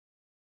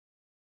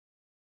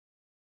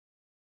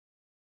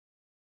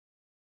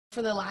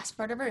For the last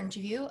part of our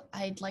interview,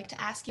 I'd like to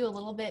ask you a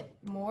little bit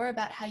more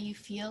about how you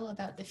feel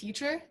about the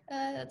future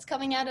that's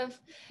coming out of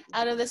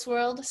this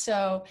world.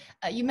 So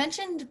you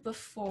mentioned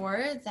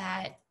before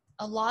that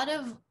a lot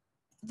of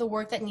the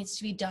work that needs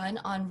to be done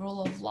on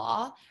rule of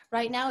law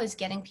right now is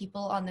getting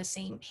people on the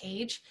same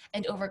page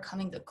and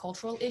overcoming the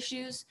cultural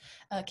issues.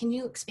 Can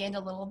you expand a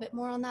little bit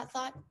more on that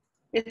thought?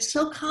 It's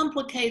so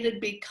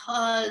complicated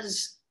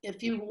because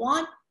if you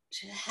want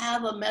to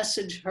have a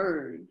message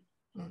heard,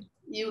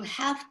 you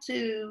have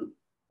to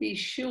be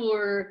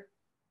sure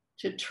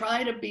to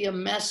try to be a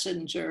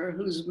messenger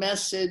whose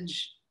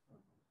message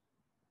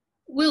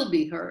will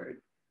be heard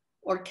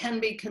or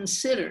can be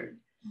considered.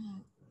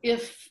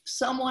 If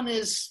someone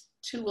is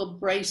too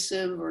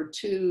abrasive or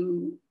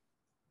too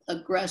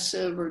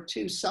aggressive or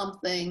too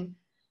something,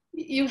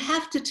 you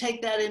have to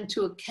take that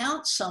into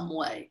account some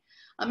way.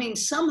 I mean,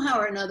 somehow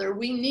or another,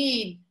 we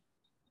need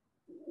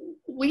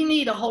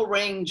a whole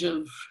range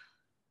of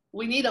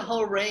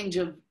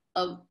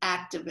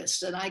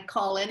activists, and I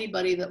call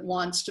anybody that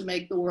wants to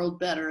make the world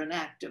better an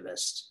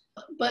activist.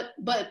 But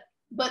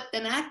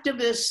an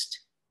activist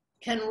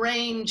can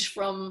range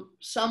from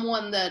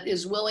someone that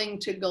is willing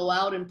to go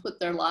out and put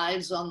their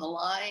lives on the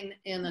line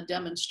in a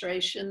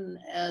demonstration,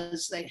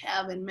 as they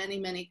have in many,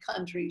 many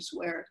countries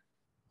where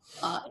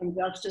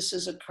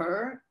injustices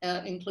occur,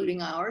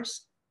 including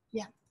ours.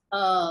 Yeah.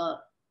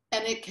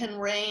 And it can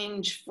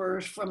range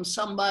from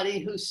somebody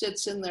who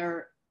sits in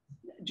their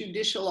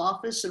judicial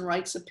office and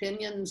writes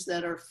opinions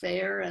that are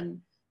fair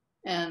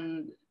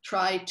and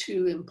try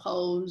to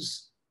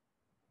impose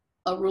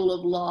a rule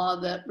of law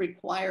that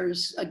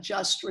requires a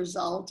just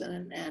result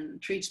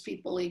and treats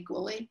people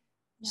equally.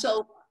 Yeah.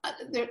 So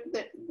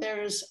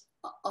there's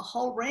a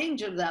whole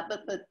range of that,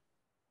 but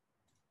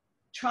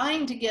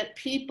trying to get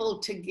people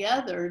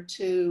together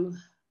to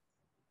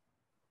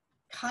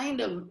kind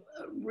of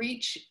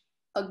reach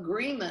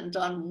agreement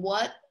on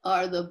what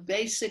are the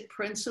basic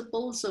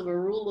principles of a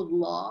rule of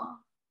law,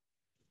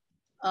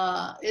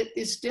 it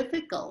is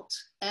difficult.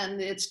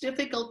 And it's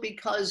difficult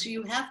because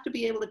you have to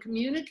be able to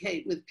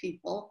communicate with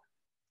people,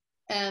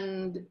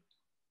 and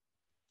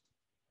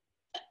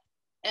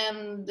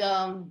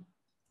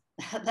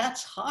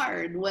that's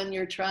hard when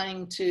you're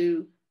trying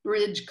to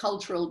bridge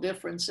cultural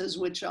differences,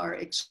 which are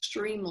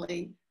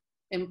extremely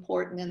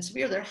important and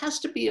severe. There has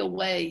to be a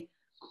way,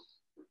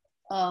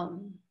 I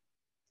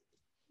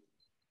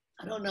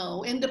don't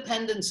know,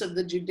 independence of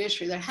the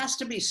judiciary. There has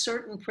to be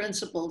certain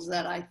principles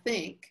that I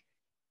think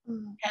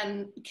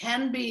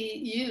can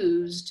be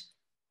used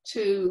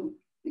to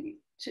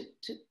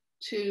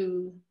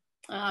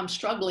I'm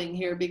struggling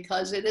here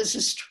because it is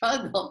a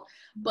struggle,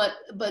 but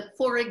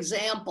for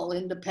example,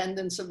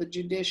 independence of the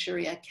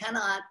judiciary. I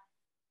cannot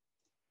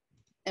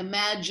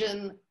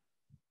imagine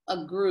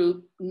a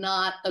group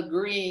not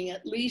agreeing,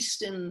 at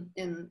least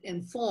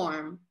in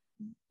form,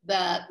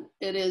 that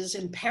it is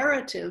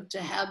imperative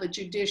to have a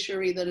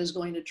judiciary that is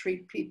going to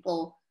treat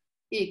people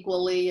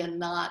equally and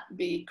not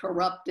be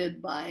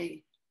corrupted by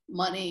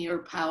money or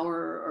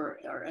power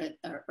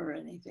or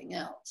anything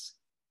else.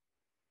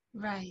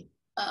 Right.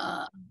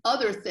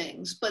 Other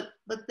things, but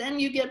then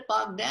you get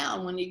bogged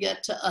down when you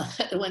get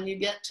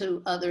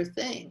to other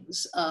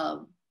things.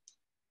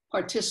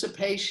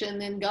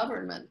 Participation in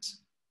government.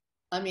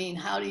 I mean,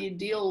 how do you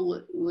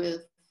deal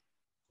with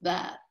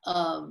that?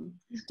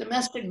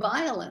 Domestic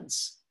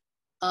violence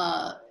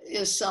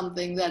is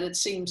something that it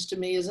seems to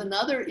me is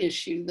another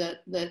issue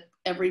that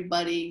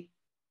everybody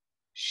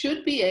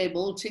should be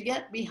able to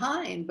get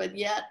behind. But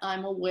yet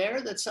I'm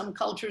aware that some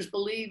cultures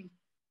believe,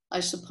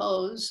 I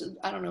suppose,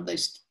 I don't know,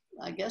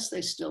 I guess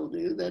they still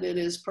do, that it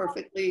is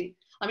perfectly,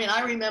 I mean,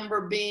 I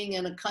remember being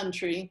in a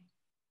country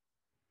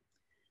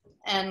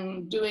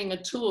and doing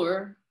a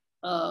tour,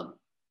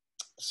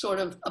 sort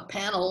of a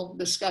panel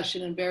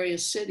discussion in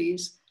various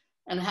cities,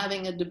 and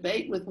having a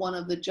debate with one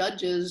of the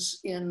judges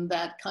in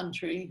that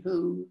country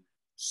who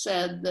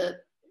said that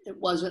it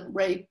wasn't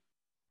rape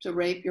to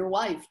rape your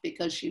wife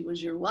because she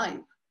was your wife.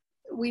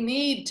 We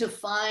need to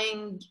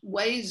find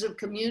ways of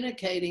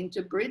communicating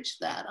to bridge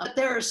that. But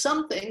there are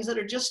some things that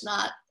are just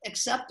not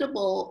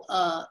acceptable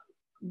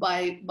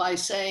by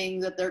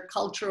saying that they're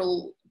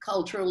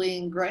culturally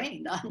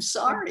ingrained. I'm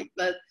sorry,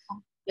 but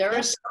there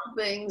are some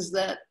things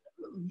that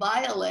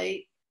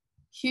violate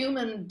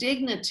human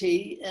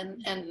dignity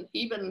and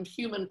even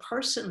human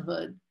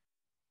personhood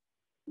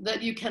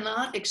that you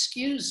cannot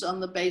excuse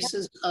on the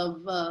basis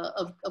of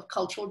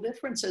cultural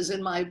differences,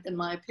 in my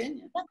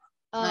opinion.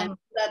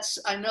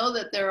 I know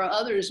that there are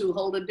others who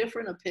hold a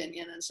different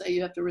opinion and say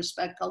you have to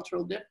respect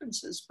cultural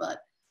differences, but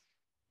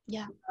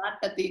not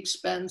at the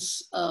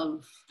expense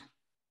of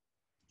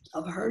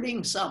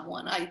hurting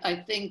someone.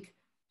 I think,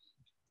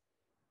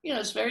 you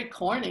know, it's very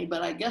corny,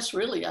 but I guess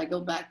really I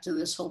go back to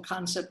this whole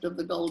concept of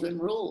the golden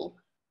rule.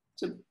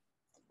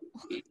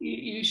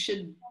 You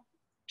should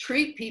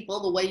treat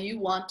people the way you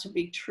want to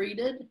be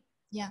treated.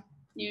 Yeah.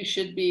 You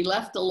should be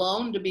left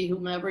alone to be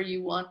whomever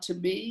you want to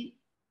be.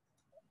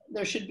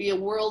 there should be a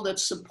world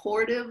that's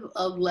supportive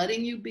of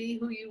letting you be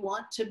who you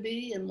want to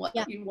be and what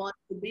you want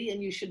to be,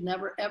 and you should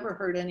never ever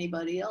hurt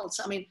anybody else.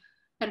 I mean,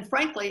 and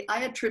frankly,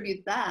 I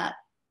attribute that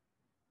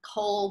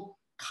whole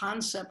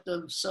concept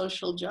of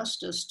social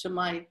justice to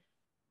my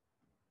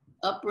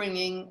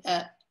upbringing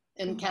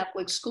in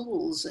Catholic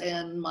schools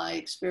and my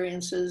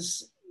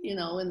experiences, you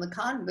know, in the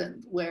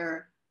convent,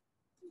 where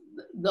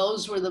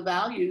those were the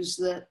values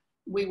that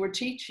we were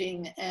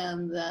teaching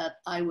and that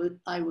I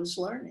was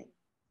learning.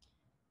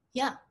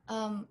 Yeah,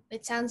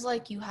 it sounds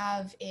like you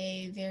have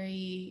a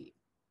very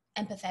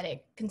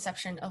empathetic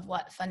conception of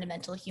what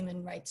fundamental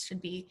human rights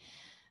should be.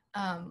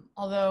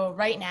 Although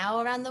right now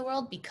around the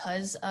world,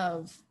 because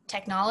of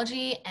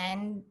technology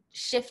and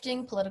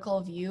shifting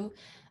political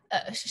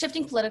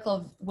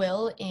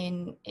will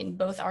in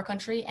both our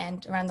country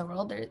and around the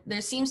world,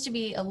 there seems to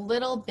be a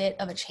little bit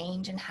of a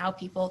change in how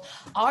people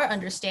are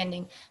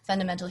understanding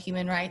fundamental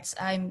human rights.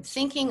 I'm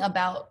thinking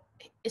about,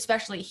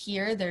 especially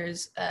here,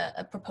 there's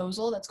a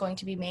proposal that's going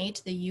to be made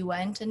to the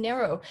UN to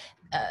narrow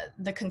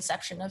the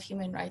conception of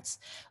human rights.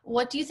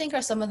 What do you think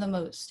are some of the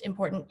most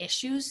important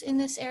issues in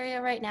this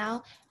area right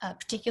now,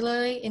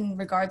 particularly in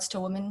regards to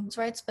women's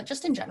rights, but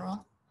just in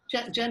general?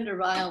 Gender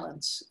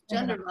violence.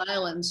 Gender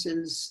violence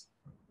is,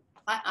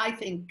 I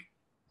think,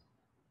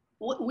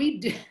 what we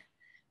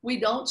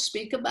don't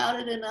speak about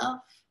it enough.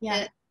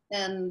 Yeah.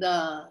 And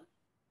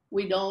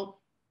we don't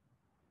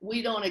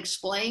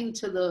explain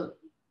to the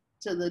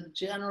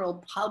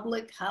general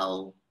public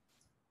how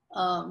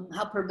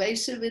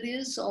pervasive it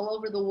is all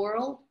over the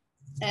world,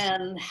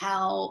 and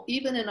how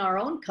even in our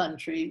own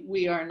country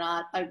we are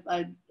not.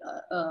 I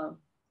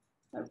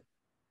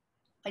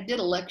did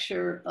a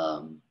lecture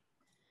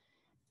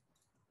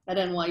at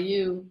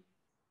NYU,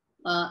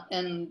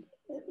 and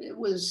it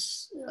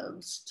was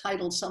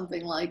titled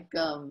something like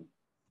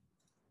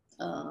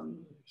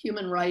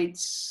human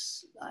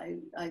rights.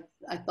 I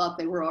thought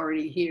they were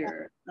already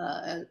here,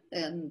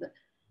 and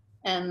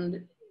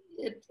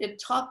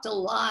it talked a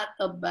lot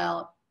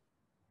about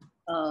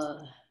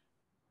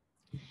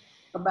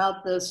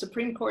the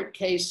Supreme Court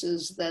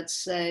cases that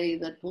say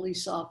that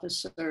police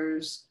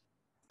officers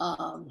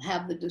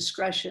have the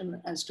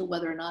discretion as to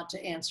whether or not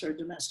to answer a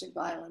domestic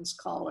violence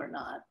call or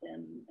not.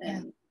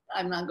 And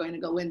I'm not going to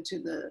go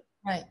into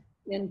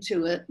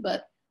into it,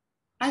 but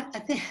I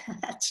think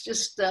that's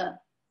just that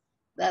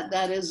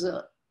is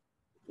a,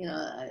 you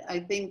know, I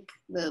think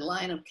the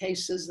line of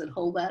cases that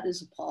hold that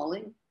is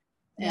appalling,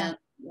 and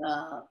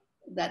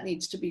that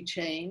needs to be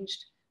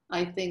changed.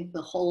 I think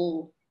the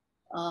whole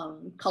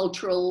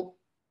cultural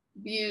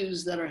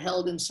views that are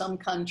held in some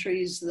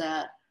countries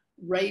that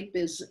rape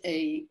is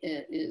a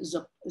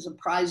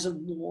prize of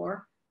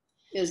war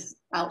is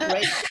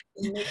outrageous.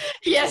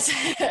 Yes.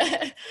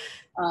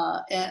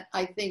 And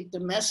I think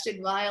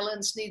domestic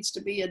violence needs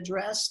to be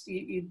addressed.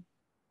 You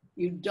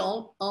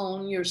don't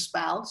own your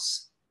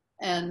spouse,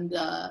 and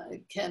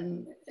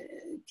can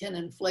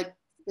inflict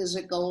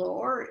physical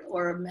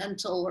or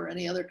mental or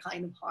any other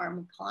kind of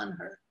harm upon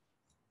her.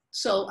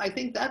 So I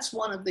think that's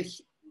one of the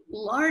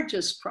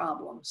largest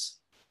problems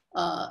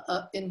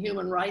in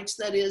human rights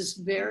that is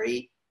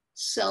very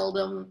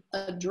seldom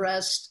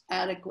addressed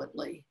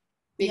adequately,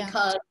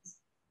 because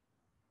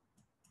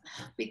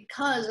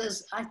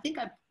as I think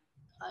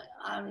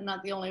I'm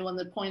not the only one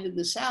that pointed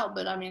this out,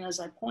 but I mean, as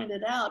I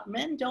pointed out,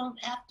 men don't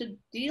have to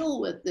deal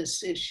with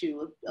this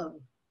issue of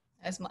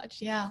as much,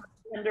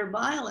 gender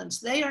violence.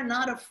 They are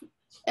not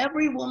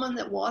every woman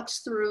that walks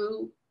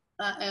through,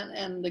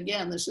 and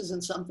again, this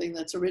isn't something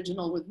that's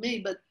original with me,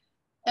 but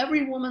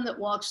every woman that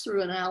walks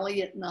through an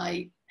alley at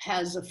night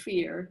has a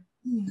fear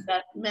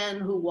that men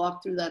who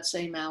walk through that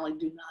same alley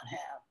do not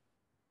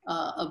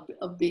have,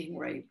 of being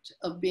raped,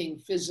 of being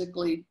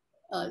physically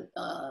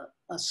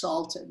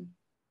assaulted.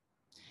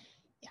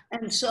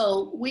 And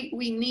so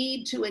we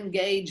need to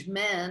engage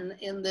men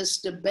in this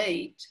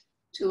debate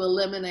to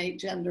eliminate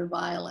gender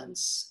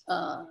violence.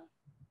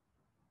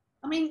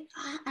 I mean,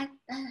 I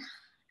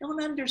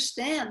don't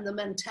understand the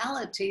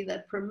mentality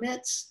that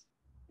permits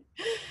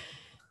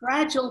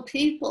fragile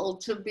people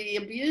to be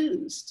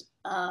abused.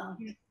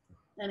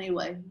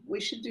 Anyway, we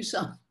should do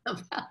something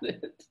about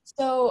it.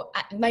 So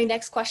my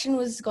next question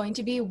was going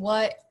to be,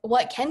 what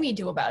can we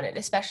do about it,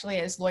 especially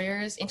as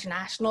lawyers,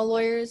 international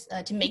lawyers,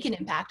 to make an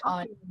impact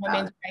on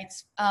women's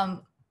rights,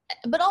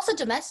 but also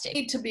domestic?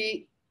 We need to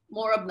be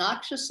more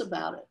obnoxious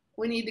about it.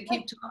 We need to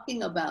keep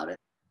talking about it.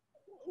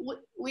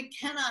 We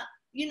cannot,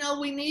 you know,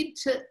 we need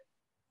to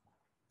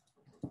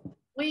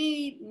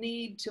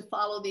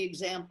follow the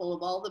example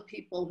of all the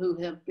people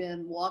who have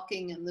been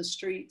walking in the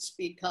streets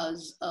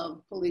because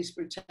of police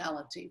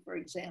brutality, for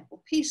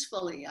example,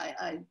 peacefully.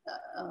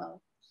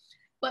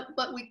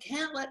 But we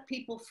can't let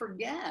people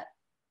forget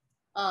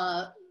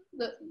the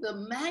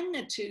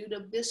magnitude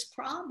of this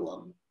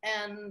problem,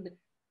 and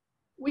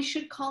we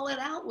should call it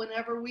out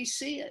whenever we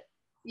see it.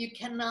 You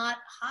cannot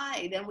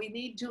hide, and we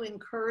need to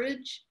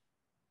encourage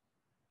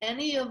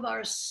any of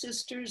our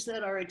sisters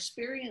that are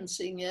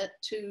experiencing it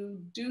to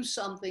do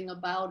something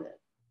about it.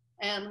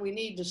 And we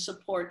need to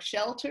support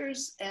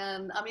shelters.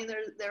 And I mean,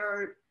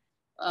 there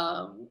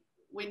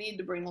We need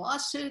to bring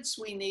lawsuits.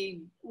 We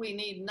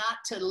need not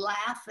to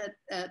laugh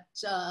at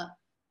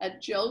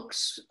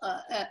jokes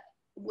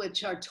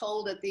which are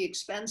told at the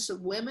expense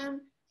of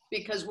women,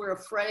 because we're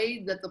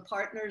afraid that the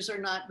partners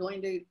are not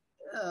going to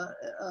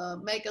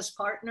make us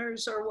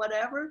partners or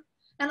whatever.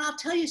 And I'll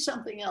tell you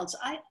something else.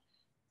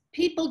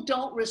 People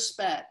don't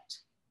respect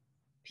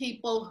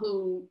people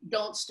who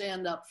don't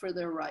stand up for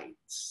their rights.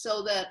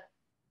 So that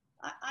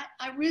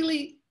I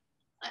really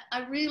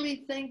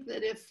think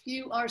that if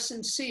you are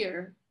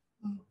sincere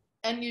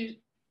and you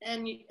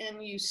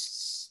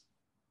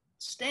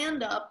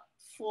stand up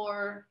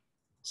for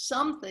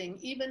something,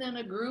 even in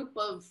a group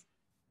of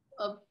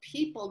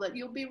people, that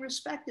you'll be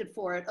respected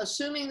for it,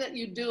 assuming that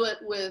you do it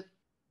with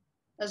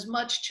as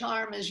much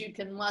charm as you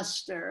can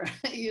muster.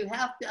 You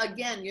have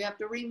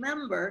to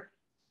remember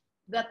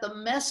that the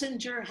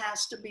messenger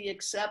has to be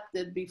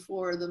accepted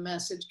before the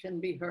message can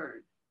be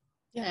heard.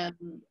 Yeah.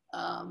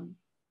 And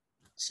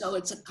so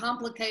it's a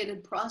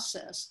complicated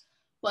process,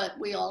 but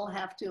we all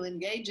have to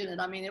engage in it.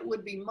 I mean, it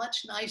would be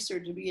much nicer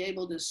to be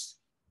able to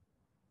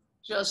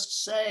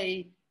just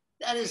say,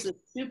 that is the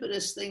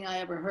stupidest thing I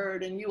ever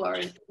heard, and you are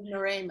an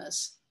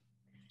ignoramus.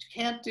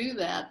 You can't do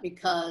that,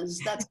 because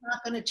that's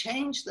not going to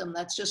change them.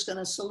 That's just going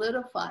to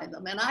solidify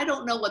them. And I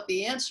don't know what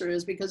the answer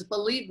is, because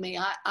believe me,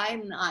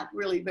 I'm not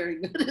really very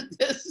good at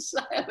this.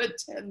 I have a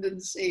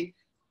tendency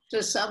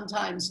to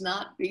sometimes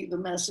not be the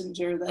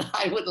messenger that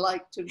I would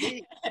like to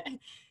be.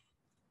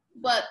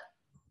 But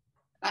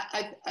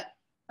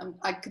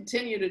I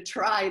continue to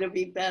try to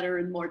be better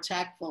and more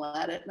tactful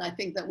at it. And I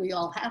think that we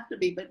all have to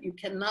be, but you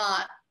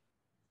cannot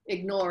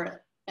ignore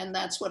it. And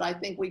that's what I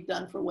think we've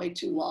done for way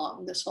too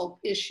long, this whole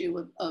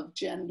issue of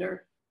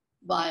gender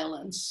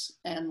violence,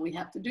 and we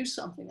have to do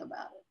something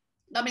about it.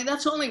 I mean,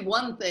 that's only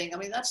one thing. I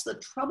mean, that's the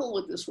trouble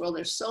with this world.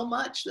 There's so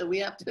much that we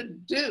have to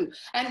do.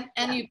 And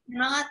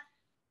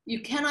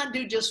you cannot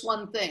do just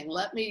one thing.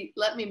 Let me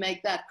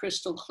make that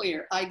crystal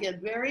clear. I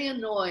get very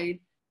annoyed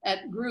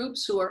at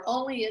groups who are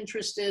only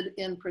interested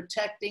in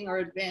protecting or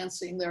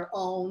advancing their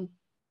own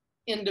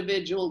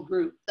individual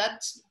group.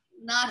 That's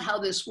not how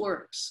this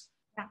works.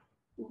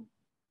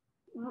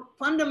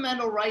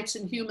 Fundamental rights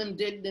and human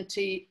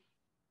dignity,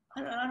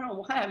 I don't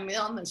know why I'm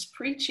on this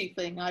preachy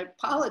thing, I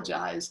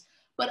apologize,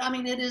 but I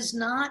mean, it is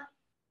not,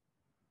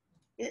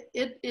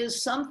 it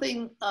is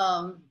something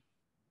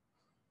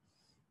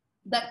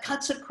that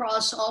cuts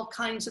across all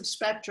kinds of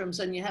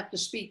spectrums, and you have to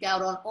speak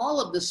out on all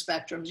of the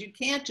spectrums. You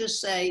can't just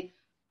say,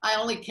 I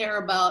only care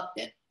about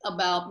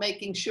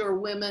making sure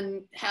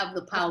women have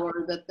the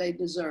power that they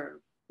deserve.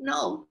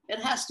 No, it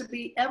has to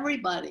be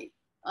everybody,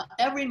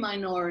 every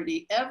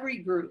minority, every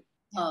group.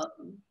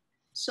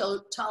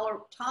 So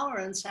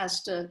tolerance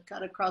has to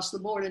cut across the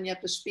board, and you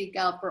have to speak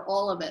out for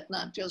all of it,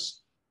 not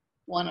just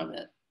one of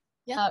it.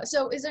 Yeah.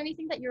 So is there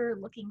anything that you're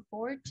looking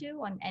forward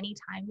to on any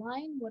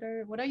timeline?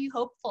 What are you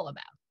hopeful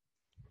about?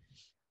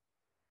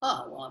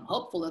 Oh, well, I'm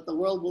hopeful that the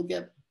world will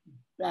get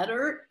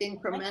better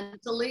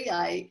incrementally.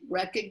 I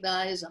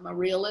recognize I'm a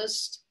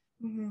realist.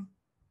 Mm-hmm.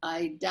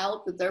 I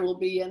doubt that there will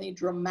be any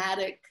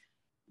dramatic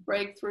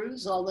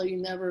breakthroughs, although I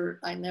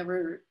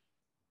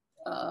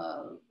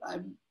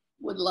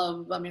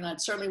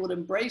certainly would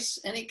embrace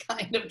any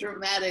kind of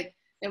dramatic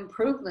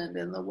improvement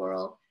in the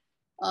world,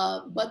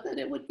 but that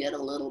it would get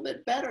a little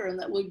bit better, and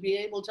that we'd be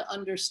able to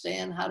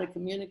understand how to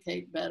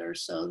communicate better,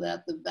 so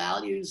that the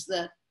values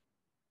that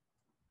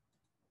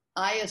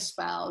I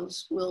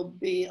espouse will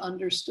be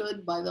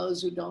understood by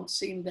those who don't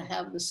seem to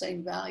have the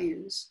same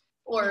values,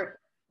 or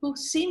who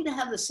seem to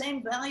have the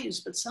same values,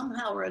 but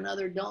somehow or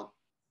another don't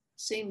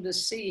seem to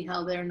see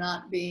how they're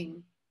not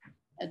being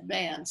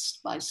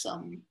advanced by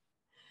some.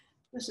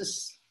 This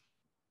is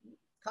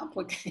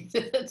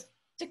complicated.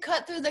 To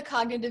cut through the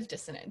cognitive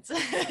dissonance.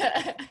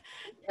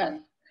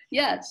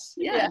 Yes.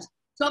 Yeah.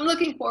 So I'm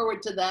looking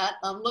forward to that.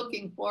 I'm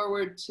looking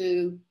forward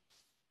to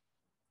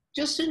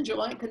just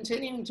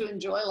continuing to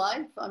enjoy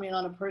life. I mean,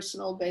 on a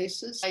personal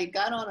basis. I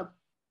got on a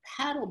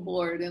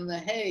paddleboard in The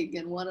Hague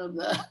in one of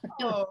the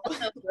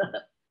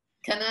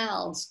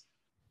canals.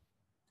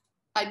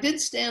 I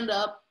did stand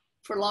up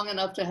for long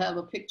enough to have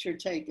a picture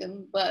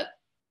taken, but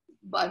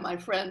by my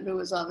friend who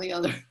was on the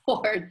other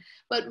board,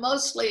 but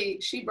mostly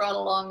she brought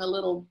along a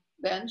little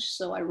bench,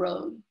 so I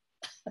rode.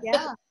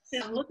 Yeah.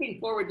 I'm looking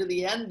forward to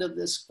the end of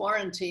this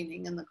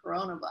quarantining and the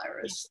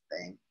coronavirus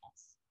thing.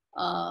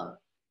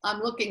 I'm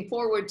looking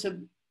forward to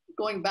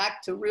going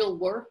back to real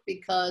work,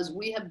 because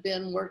we have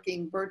been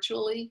working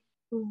virtually.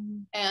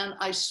 Mm-hmm. And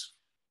I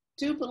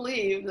do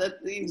believe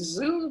that these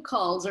Zoom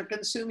calls are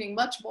consuming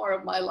much more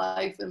of my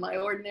life than my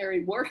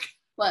ordinary work.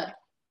 But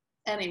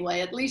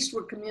anyway, at least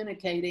we're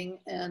communicating,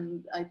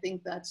 and I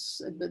think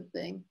that's a good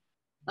thing.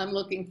 I'm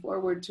looking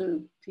forward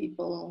to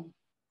people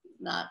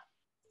not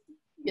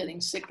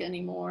getting sick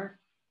anymore.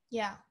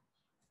 Yeah.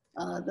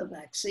 The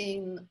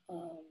vaccine,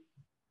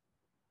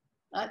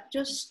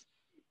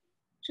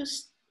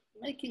 just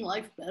making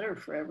life better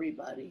for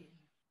everybody.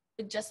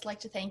 I'd just like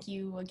to thank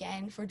you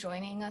again for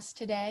joining us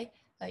today.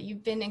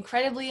 You've been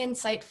incredibly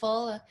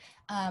insightful,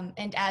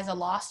 and as a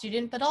law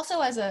student, but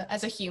also as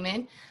a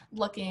human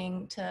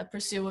looking to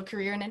pursue a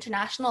career in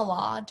international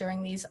law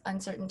during these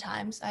uncertain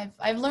times.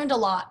 I've learned a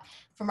lot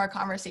from our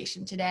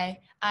conversation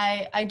today.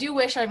 I do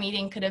wish our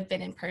meeting could have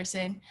been in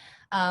person,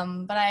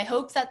 but I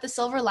hope that the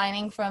silver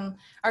lining from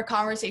our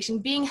conversation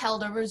being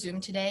held over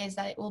Zoom today is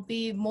that it will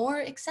be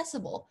more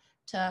accessible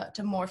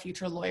to more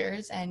future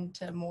lawyers and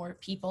to more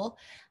people.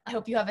 I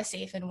hope you have a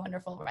safe and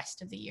wonderful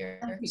rest of the year.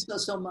 Thank you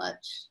so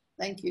much.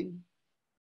 Thank you.